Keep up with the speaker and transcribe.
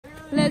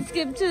Let's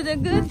skip to the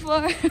good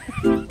part.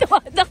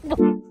 Tumatakbo.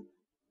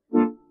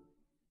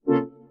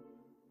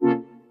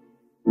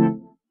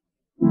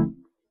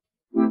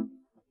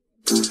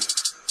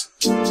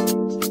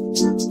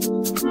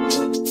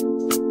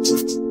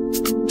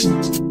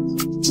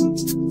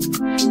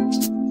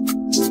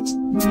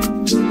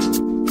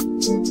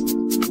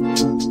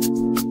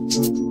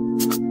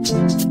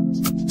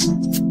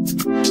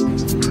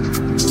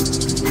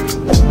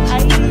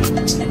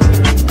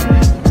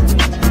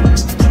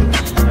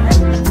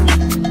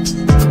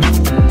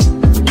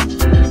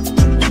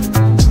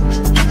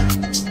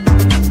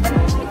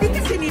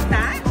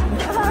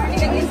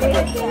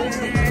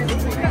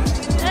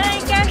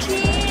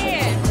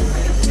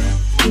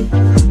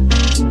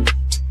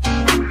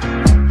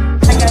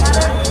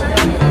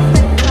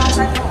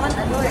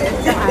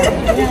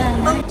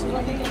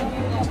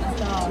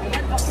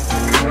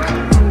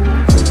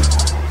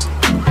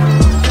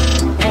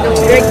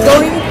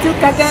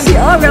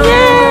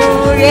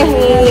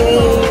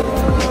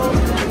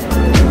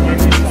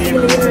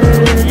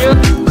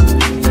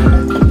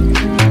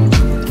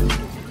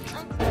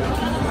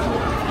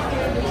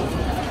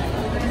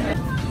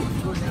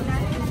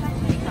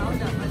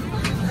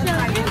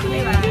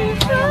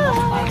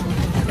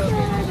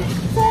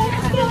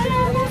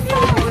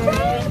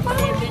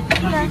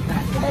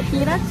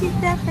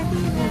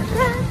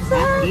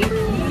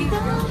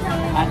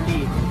 Ate,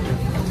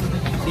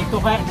 dito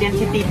ka, diyan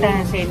si Tita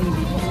Senny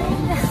dito.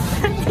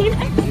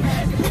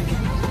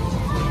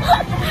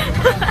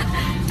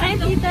 Ay,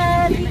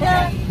 tita.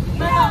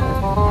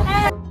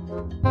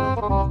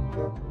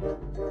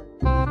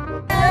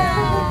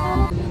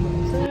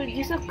 So,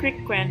 just a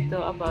quick kwento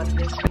about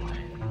this one.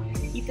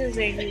 Tita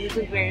Zenny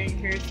was wearing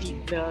her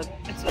seatbelt,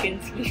 as you can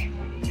see.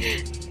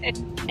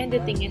 And the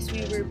thing is,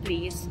 we were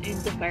placed in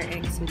the fire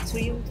exit. So,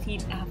 yung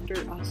seat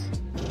after us,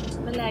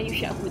 malayo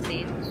siya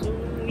abutin. So,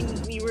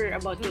 we were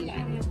about to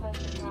land.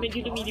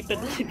 Medyo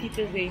lumilipad na si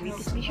Tita Zenny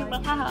kasi hindi siya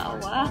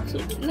makahawak.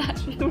 So,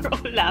 we were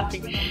all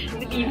laughing.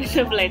 And even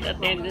the flight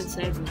attendant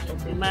said,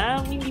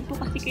 "Ma'am, hindi po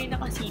kasi kayo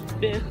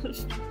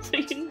naka-seatbelt." So,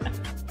 yun na.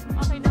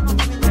 Okay na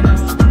kami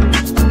dalawa.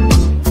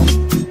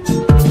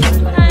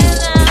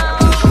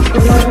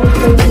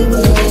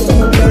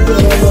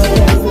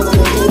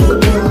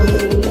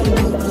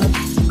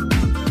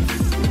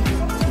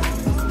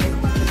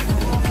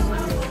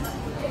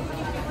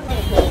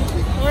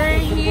 We're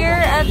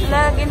here at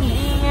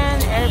Camiguin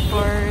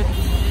Airport.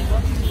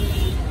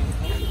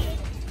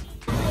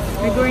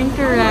 We're going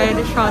to ride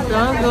a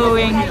shuttle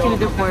going to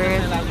the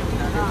port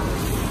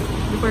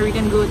before we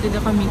can go to the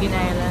Camiguin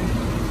Island.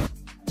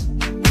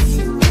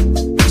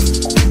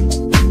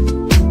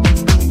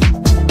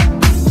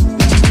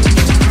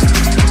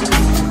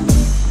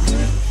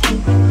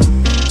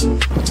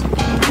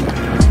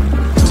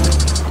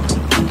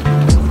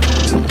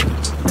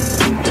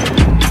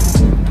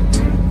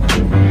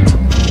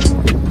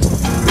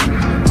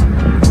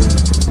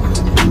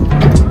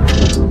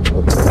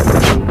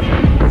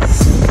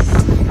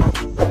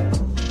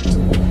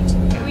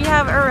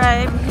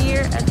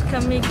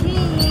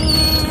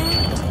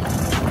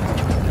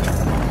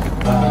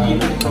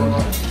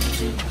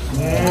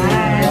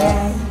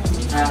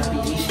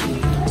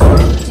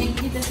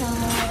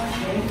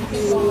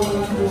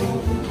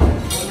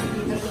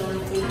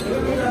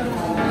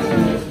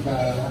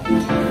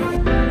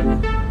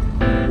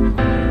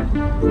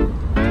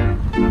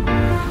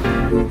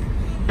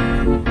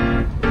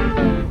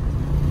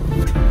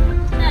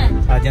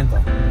 Dyan po.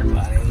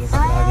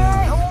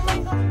 Ay, oh my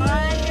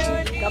God!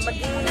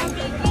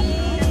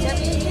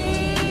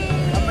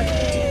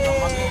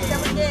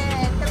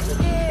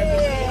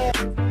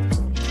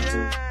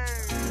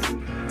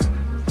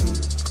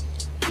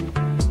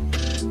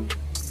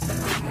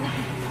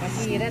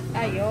 Masirat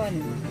ayon.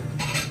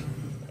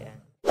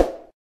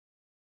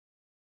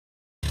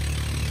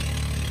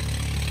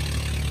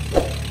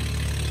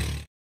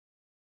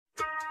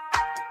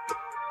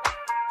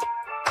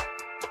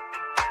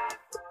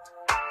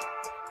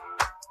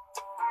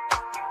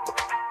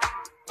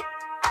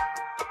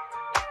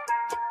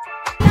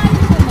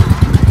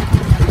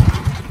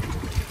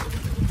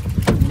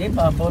 Hindi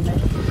pa po na.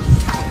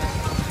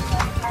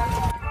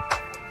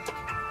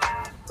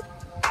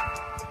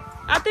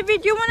 Ate,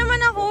 video mo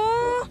naman ako.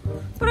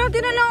 Parati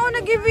na lang ako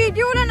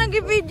nag-video. Wala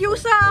nag-video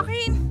sa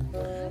akin.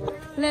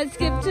 Let's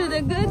skip to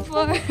the good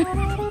part.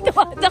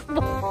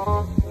 Tumatakbo.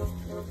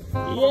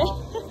 Yeah.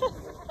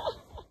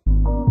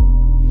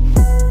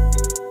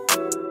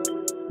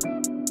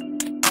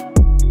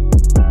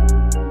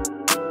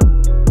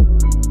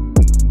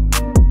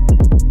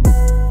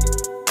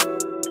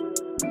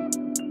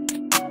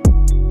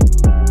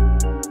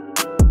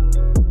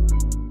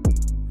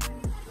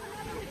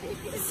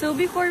 So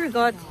before we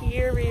got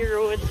here, we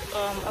rode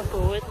a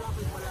boat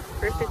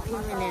for 15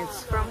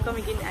 minutes from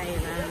Camiguin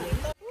Island.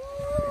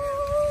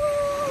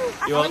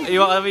 Iwan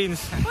ka,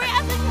 Wynns.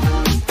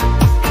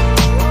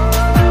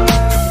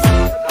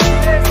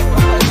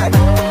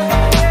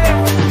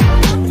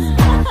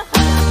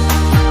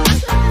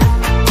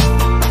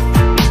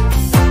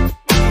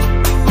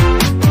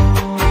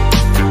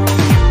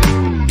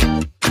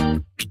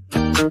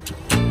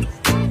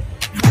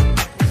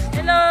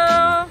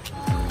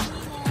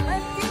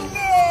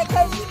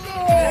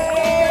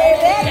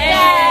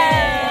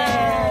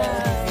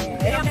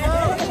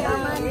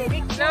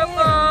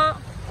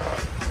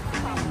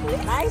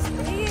 Nice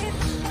eat.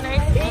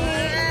 Nice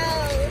eat.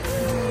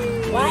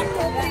 1, 2,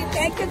 3.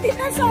 Thank you,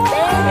 Tita Sol.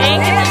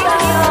 Thank you, Tita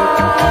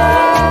Sol.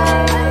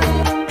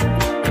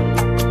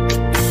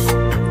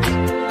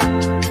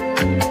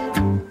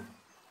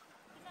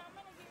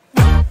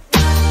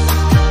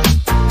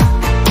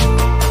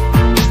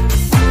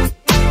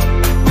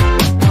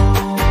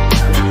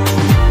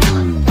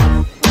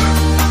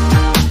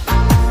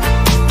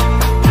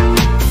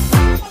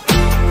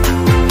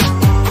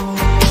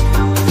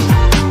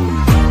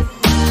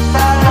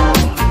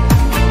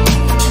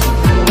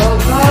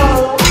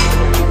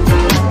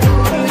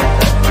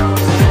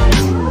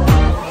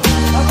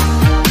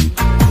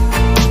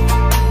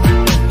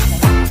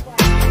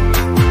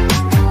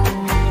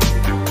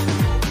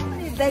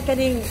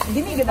 Kaning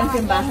dinigid ang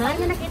simbahan.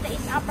 Ano nakita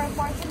is upper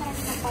portion na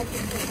ng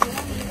parking.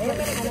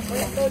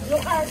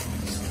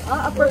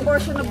 Upper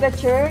portion of the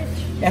church.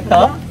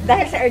 Ito?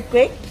 Dahil sa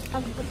earthquake?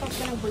 Pagputok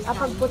ng bulsa.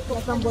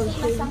 Pagputok ng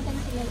bulsa.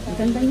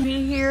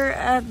 We're here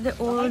at the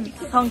old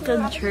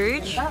sunken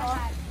church.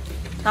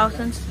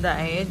 Thousands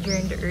died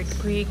during the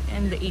earthquake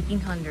in the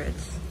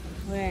 1800s.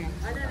 Where?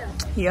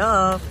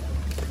 Yup.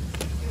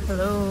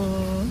 Hello.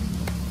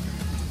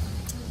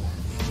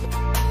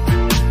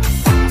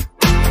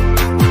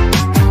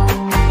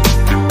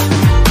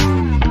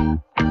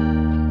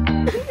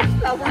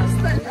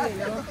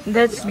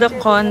 That's the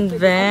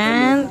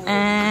convent,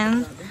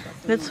 and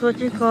that's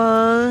what you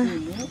call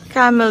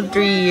camel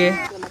tree.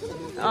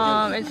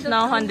 It's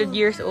now 100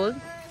 years old.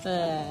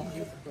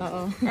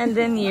 And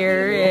then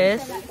here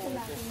is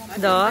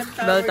the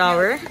bell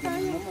tower.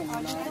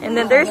 And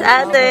then there's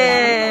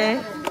Ate.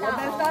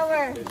 Bell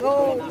tower.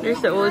 Go. There's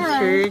the old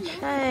church.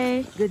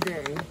 Hi. Good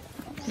day.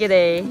 Good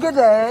day. Good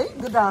day.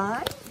 Good day.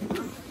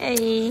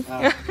 Hey.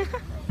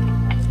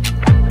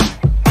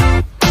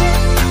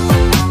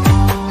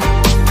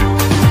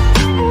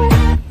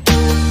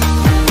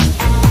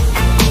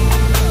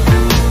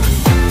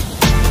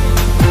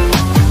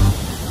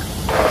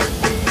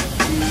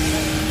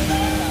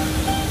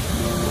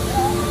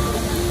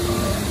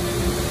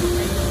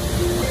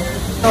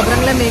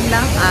 Sobrang lamig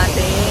ng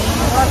ating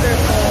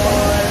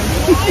waterfall.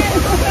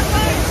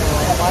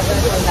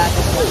 Waterfall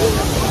natin.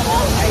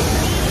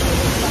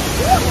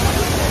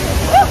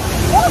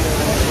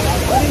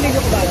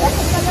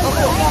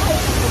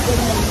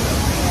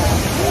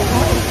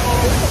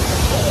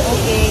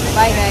 Okay,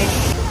 bye guys.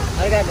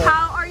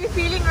 How are you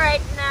feeling right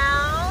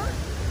now?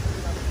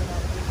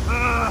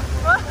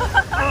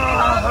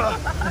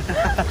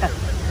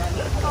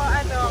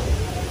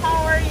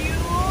 How are you?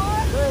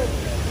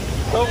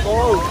 So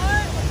cold.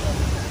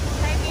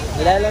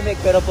 Nilalamig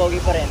pero pogi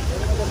pa rin.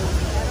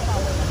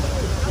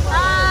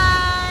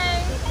 Hi!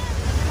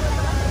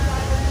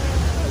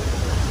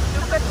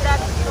 Look at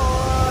that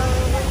fall.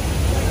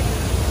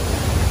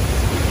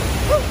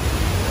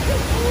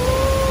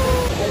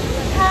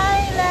 Hi,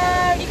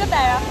 love! Ikot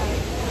tayo.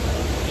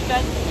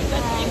 Ikot.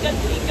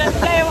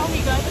 Kaya mo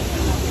ikot.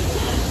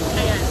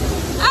 Ayan.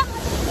 Ah!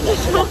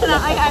 Joke lang.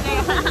 Ayan.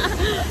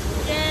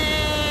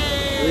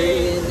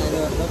 Yay!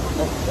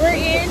 We're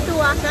in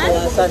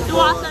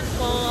Tuwasan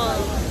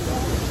Falls.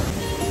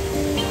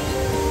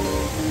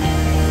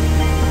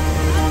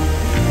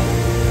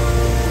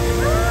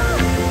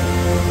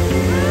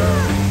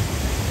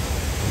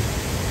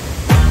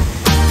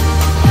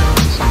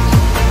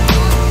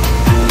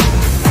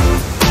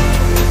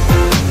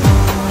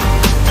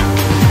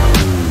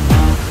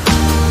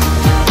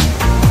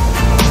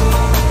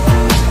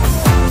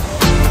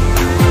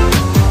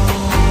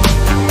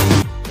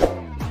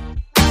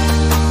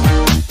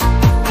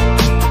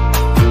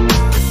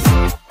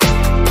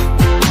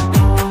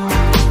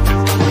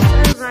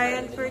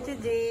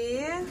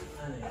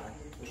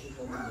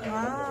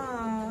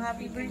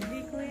 Happy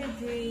birthday, Kuya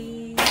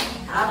Jay.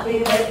 Happy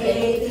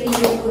birthday to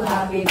you,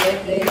 happy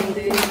birthday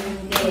to you.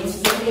 May it's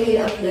the day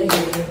of the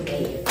year,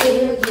 may you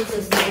feel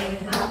Jesus' name.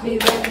 Happy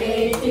birthday.